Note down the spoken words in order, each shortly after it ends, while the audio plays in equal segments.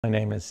My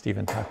name is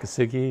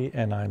Takasugi,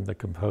 and I'm the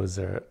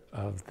composer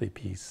of the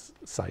piece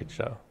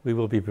Sideshow. We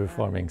will be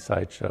performing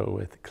Sideshow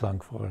with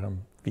Klangforum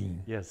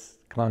Wien. Yes,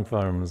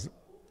 Klangforum's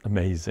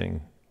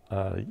amazing.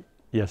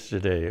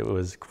 Yesterday it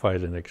was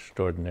quite an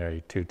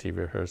extraordinary tutti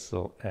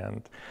rehearsal,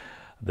 and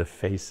the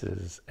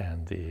faces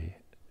and the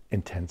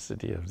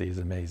intensity of these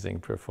amazing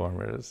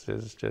performers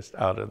is just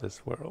out of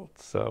this world.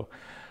 So,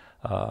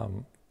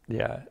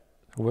 yeah.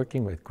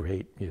 Working with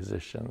great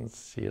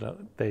musicians,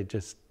 they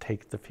just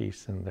take the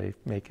piece and they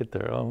make it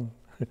their own.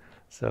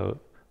 So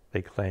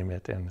they claim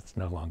it and it's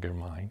no longer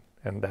mine.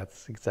 And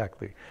that's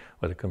exactly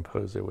what a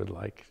composer would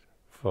like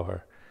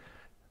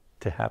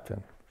to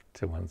happen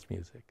to one's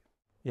music.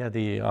 Yeah,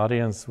 the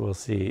audience will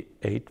see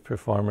 8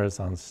 performers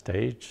on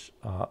stage,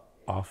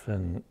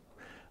 often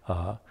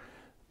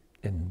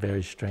in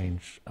very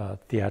strange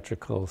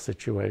theatrical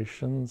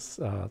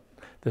situations.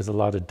 There's a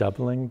lot of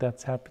doubling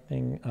that's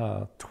happening,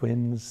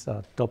 twins,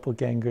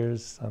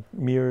 doppelgangers,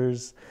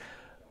 mirrors.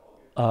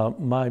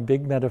 My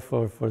big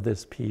metaphor for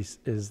this piece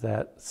is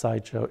that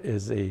Sideshow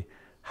is a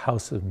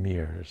house of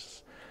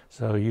mirrors.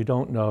 So you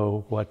don't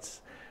know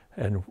what's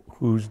and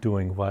who's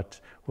doing what,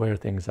 where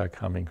things are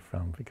coming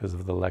from, because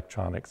of the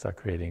electronics are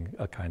creating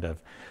a kind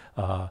of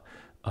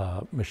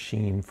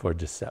machine for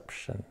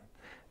deception.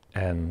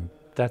 And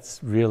that's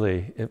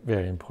really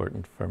very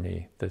important for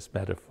me, this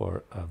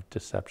metaphor of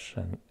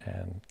deception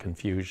and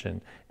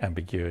confusion,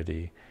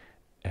 ambiguity,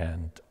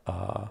 and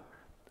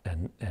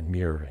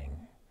mirroring.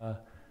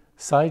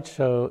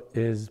 Sideshow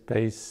is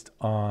based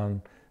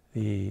on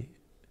the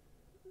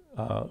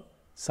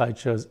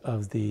sideshows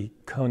of the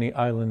Coney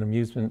Island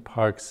amusement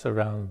parks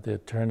around the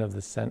turn of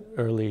the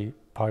early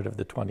part of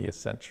the 20th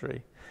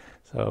century.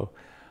 So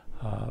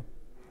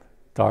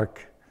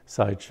dark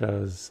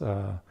sideshows,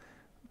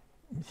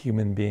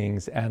 human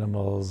beings,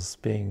 animals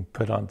being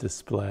put on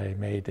display,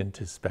 made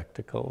into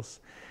spectacles.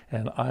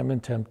 And I'm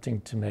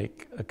attempting to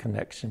make a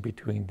connection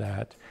between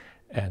that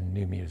and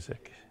new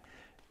music.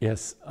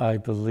 Yes, I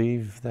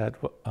believe that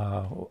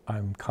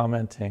I'm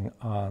commenting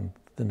on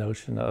the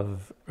notion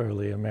of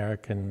early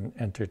American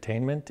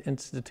entertainment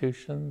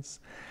institutions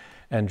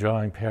and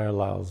drawing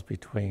parallels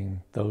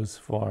between those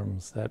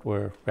forms that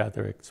were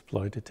rather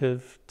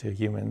exploitative to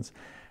humans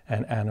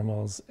and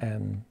animals,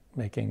 and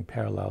making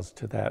parallels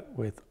to that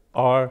with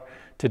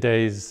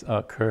today's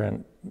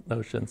current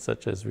notions,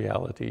 such as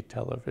reality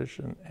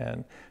television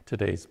and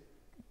today's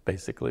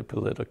basically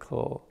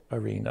political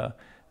arena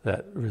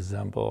that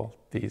resemble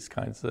these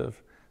kinds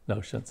of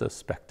notions of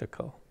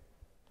spectacle.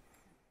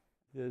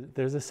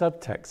 There's a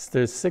subtext.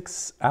 There's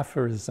 6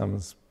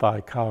 aphorisms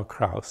by Karl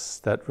Kraus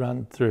that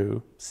run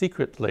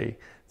secretly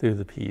through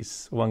the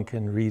piece. One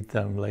can read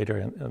them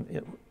later,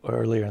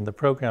 earlier in the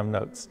program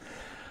notes.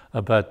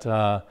 But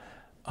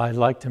I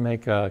like to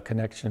make a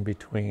connection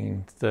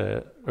between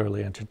the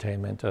early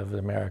entertainment of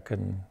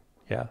American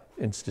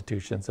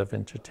institutions of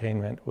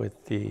entertainment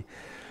with the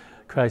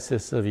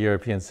crisis of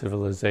European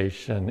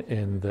civilization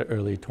in the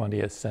early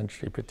 20th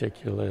century,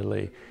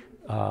 particularly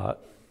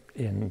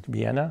in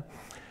Vienna.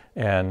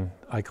 And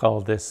I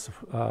call this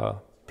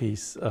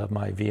piece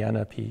my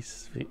Vienna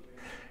piece.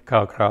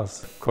 Karl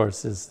Kraus, of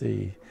course, is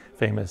the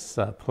famous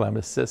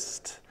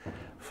polemicist,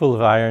 full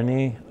of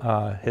irony.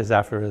 His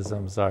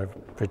aphorisms are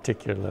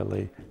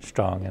particularly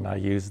strong, and I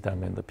use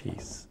them in the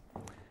piece.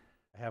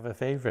 I have a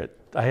favorite.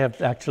 I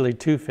have actually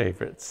 2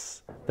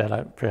 favorites that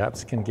I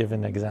perhaps can give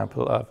an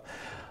example of.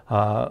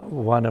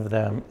 One of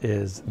them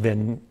is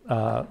when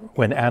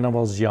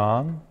animals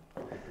yawn,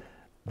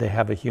 they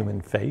have a human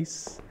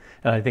face.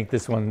 And I think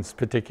this one's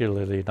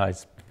particularly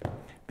nice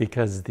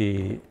because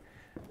the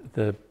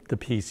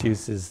piece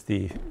uses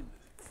the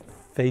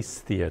face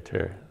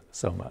theater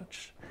so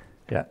much.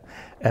 Yeah,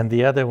 and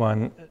the other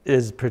one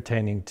is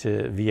pertaining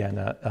to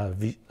Vienna.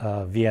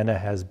 Vienna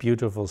has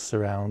beautiful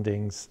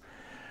surroundings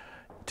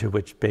to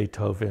which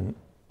Beethoven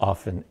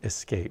often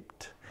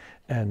escaped.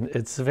 And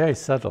it's very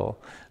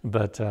subtle,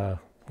 but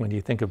when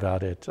you think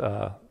about it,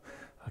 a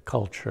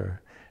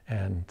culture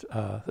and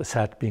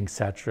being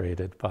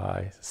saturated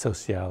by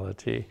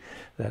sociality,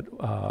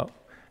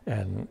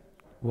 and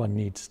one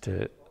needs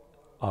to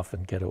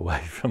often get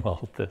away from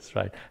all this,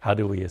 right? How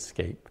do we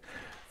escape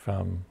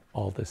from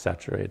all the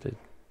saturated,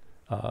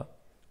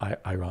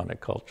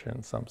 ironic culture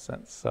in some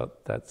sense? So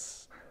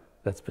that's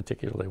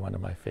particularly one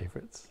of my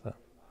favorites. So.